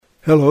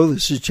Hello,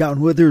 this is John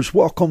Withers.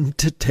 Welcome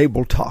to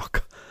Table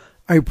Talk.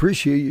 I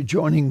appreciate you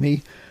joining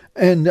me,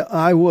 and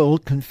I will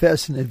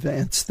confess in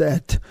advance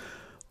that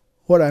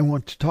what I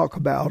want to talk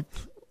about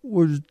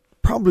would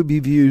probably be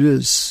viewed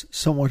as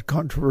somewhat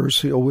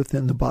controversial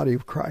within the body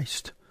of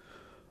Christ.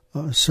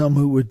 Some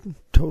who would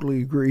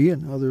totally agree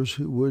and others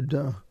who would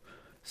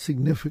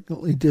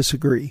significantly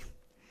disagree.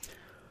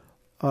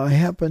 I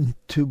happen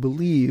to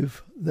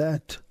believe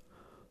that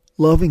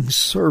loving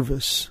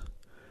service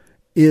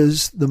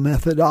is the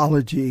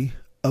methodology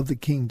of the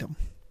kingdom.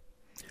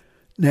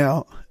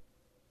 Now,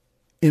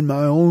 in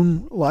my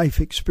own life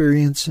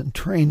experience and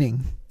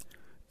training,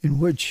 in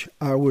which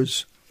I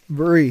was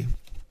very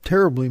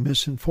terribly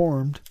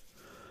misinformed,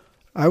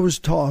 I was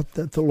taught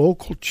that the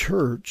local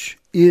church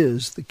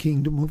is the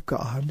kingdom of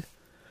God,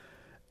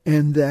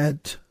 and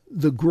that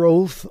the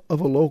growth of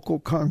a local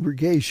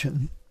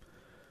congregation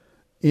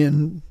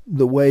in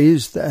the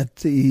ways that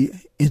the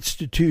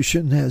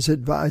institution has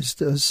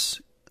advised us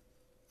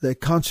that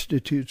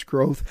constitutes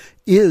growth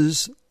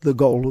is the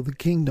goal of the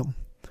kingdom.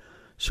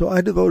 So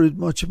I devoted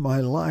much of my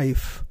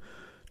life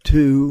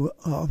to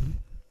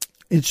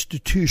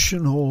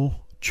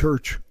institutional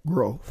church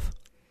growth.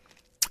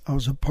 I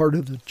was a part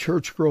of the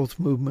church growth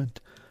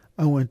movement.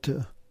 I went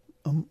to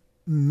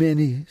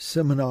many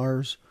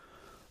seminars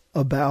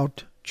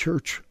about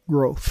church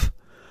growth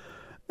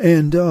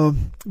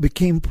and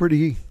became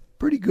pretty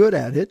good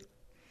at it.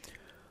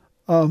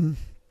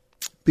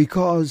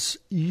 Because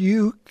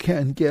you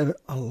can get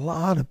a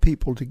lot of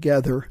people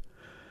together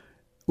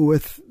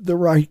with the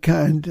right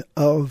kind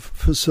of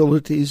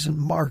facilities and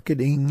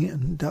marketing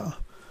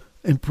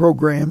and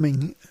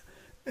programming,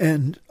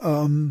 and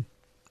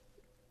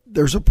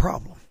there's a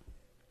problem.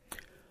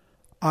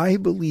 I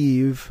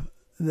believe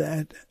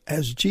that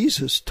as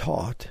Jesus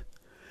taught,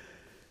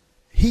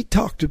 he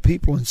talked to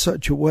people in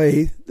such a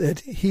way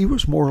that he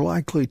was more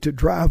likely to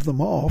drive them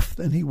off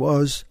than he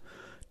was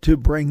to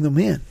bring them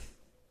in.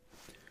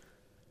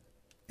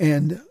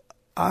 And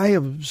I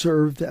have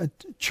observed that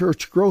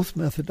church growth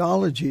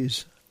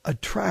methodologies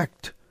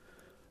attract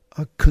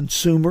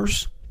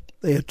consumers.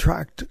 They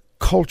attract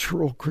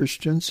cultural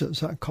Christians,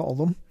 as I call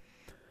them.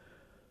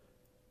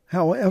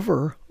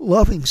 However,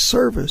 loving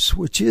service,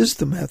 which is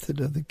the method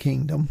of the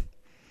kingdom,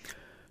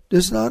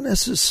 does not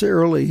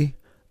necessarily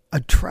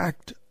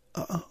attract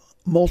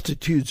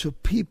multitudes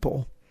of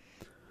people,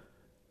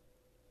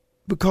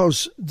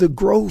 because the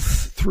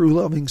growth through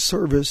loving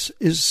service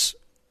is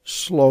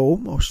slow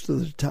most of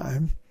the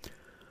time,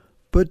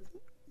 but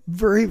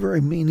very, very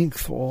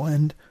meaningful,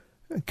 and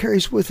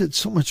carries with it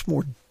so much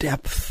more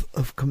depth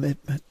of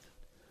commitment.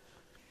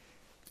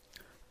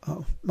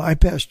 My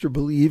pastor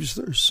believes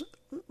there's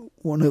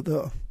one of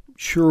the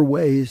sure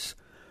ways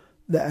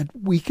that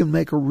we can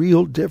make a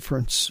real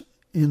difference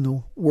in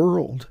the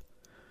world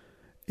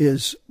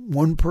is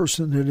one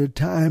person at a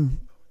time,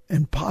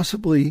 and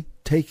possibly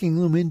taking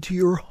them into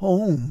your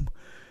home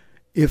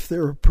if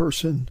they're a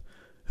person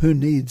who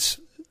needs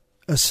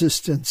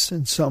assistance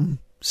in some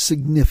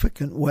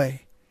significant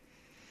way.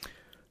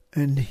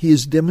 And he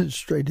has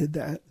demonstrated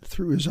that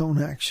through his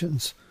own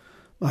actions.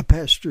 My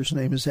pastor's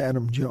name is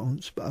Adam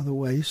Jones, by the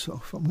way, so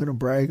if I'm going to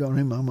brag on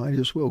him, I might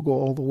as well go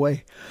all the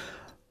way.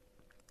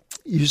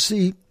 You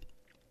see,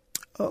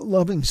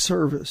 loving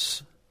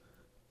service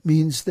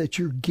means that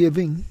you're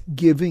giving.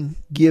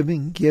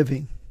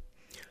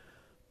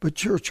 But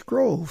church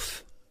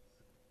growth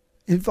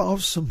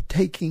involves some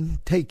taking.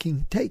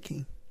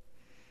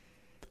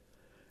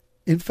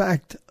 In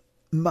fact,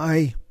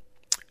 my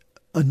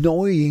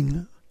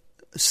annoying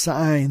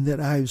sign that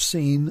I've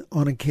seen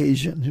on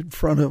occasion in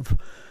front of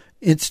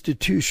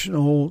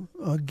institutional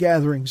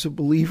gatherings of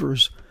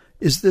believers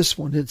is this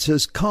one. It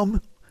says,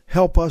 "Come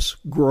help us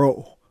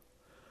grow."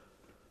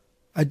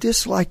 I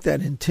dislike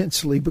that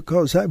intensely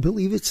because I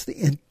believe it's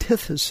the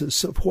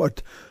antithesis of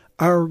what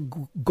our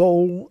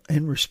goal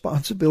and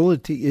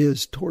responsibility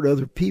is toward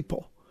other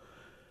people.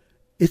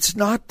 It's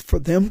not for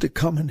them to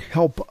come and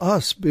help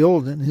us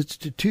build an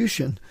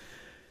institution.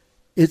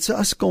 It's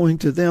us going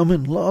to them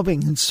and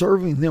loving and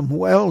serving them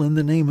well in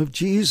the name of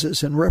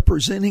Jesus and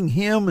representing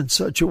him in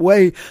such a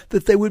way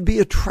that they would be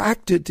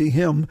attracted to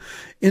him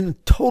in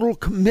total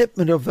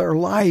commitment of their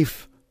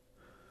life,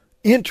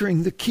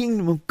 entering the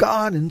kingdom of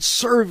God in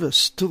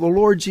service to the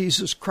Lord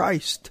Jesus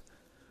Christ.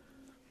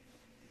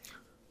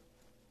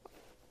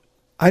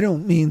 I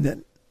don't mean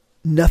that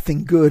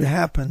nothing good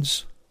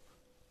happens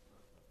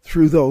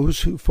through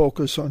those who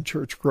focus on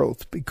church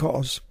growth,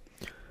 because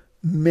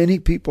many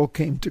people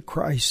came to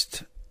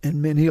Christ and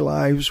many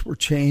lives were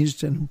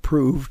changed and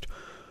improved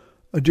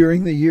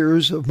during the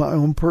years of my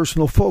own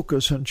personal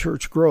focus on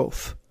church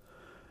growth.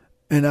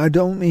 And I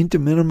don't mean to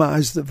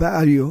minimize the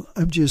value.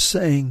 I'm just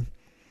saying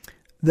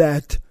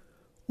that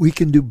we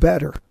can do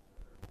better,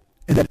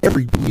 and that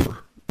every believer,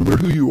 no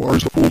matter who you are,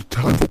 is a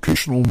full-time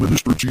vocational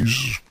minister of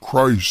Jesus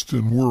Christ,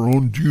 and we're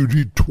on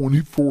duty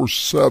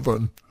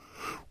 24/7,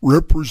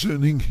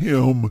 representing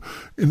him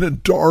in a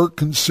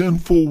dark and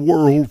sinful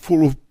world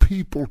full of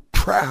people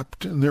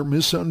trapped in their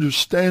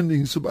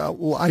misunderstandings about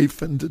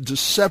life and the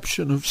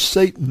deception of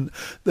Satan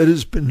that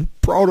has been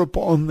brought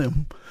upon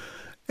them.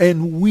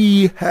 And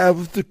we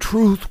have the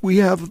truth, we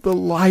have the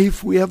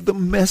life, we have the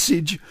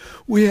message,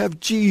 we have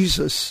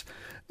Jesus.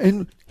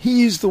 And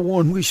He's the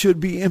one we should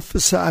be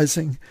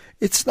emphasizing.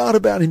 It's not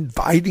about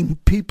inviting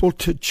people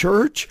to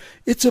church.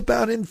 It's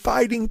about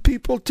inviting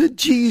people to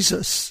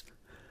Jesus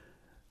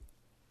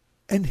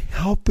and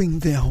helping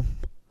them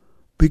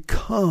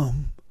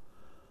become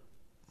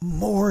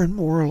more and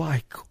more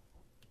like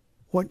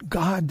what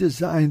God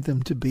designed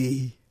them to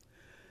be.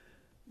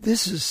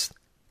 This is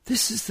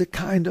the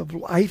kind of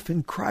life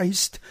in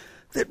Christ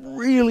that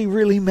really,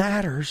 really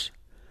matters.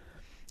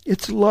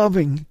 It's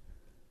loving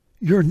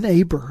your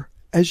neighbor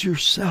as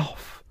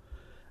yourself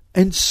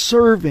and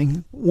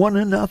serving one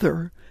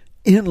another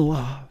in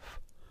love.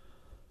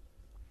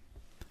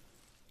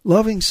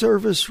 Loving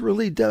service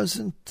really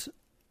doesn't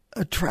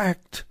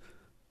attract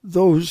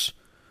those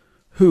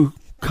who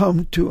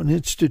come to an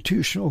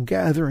institutional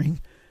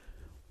gathering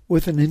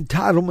with an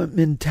entitlement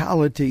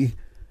mentality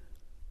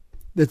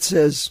that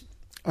says,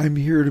 I'm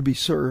here to be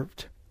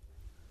served.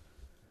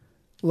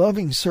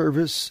 Loving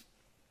service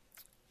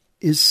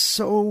is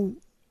so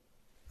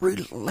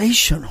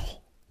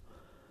relational.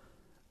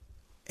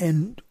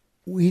 And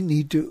we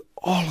need to,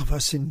 all of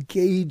us,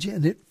 engage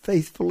in it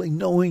faithfully,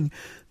 knowing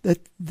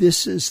that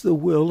this is the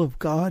will of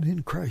God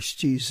in Christ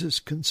Jesus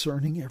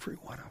concerning every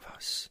one of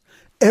us.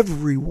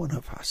 Every one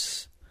of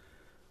us.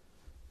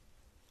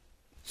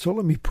 So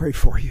let me pray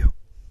for you.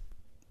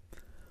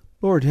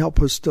 Lord,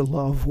 help us to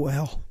love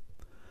well.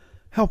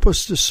 Help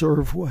us to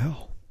serve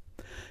well.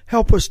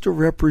 Help us to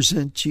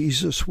represent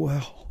Jesus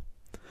well.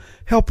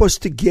 Help us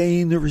to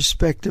gain the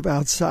respect of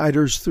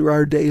outsiders through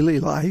our daily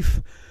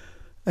life,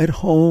 at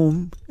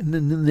home and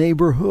in the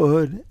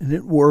neighborhood and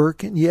at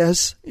work, and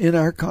yes, in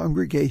our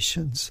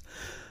congregations.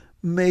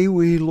 May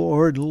we,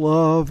 Lord,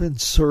 love and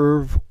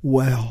serve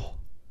well.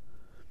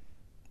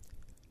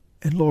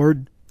 And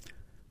Lord,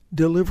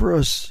 deliver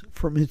us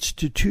from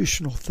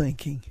institutional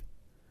thinking.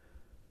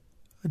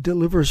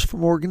 Deliver us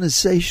from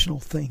organizational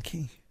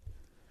thinking.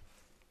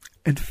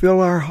 And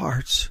fill our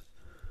hearts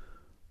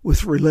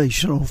with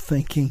relational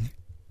thinking.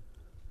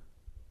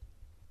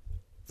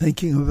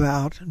 Thinking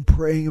about and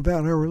praying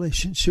about our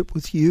relationship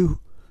with you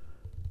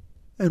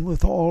and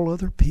with all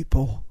other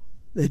people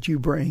that you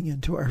bring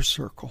into our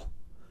circle.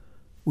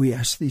 We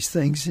ask these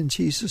things in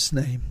Jesus'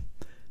 name.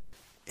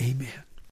 Amen.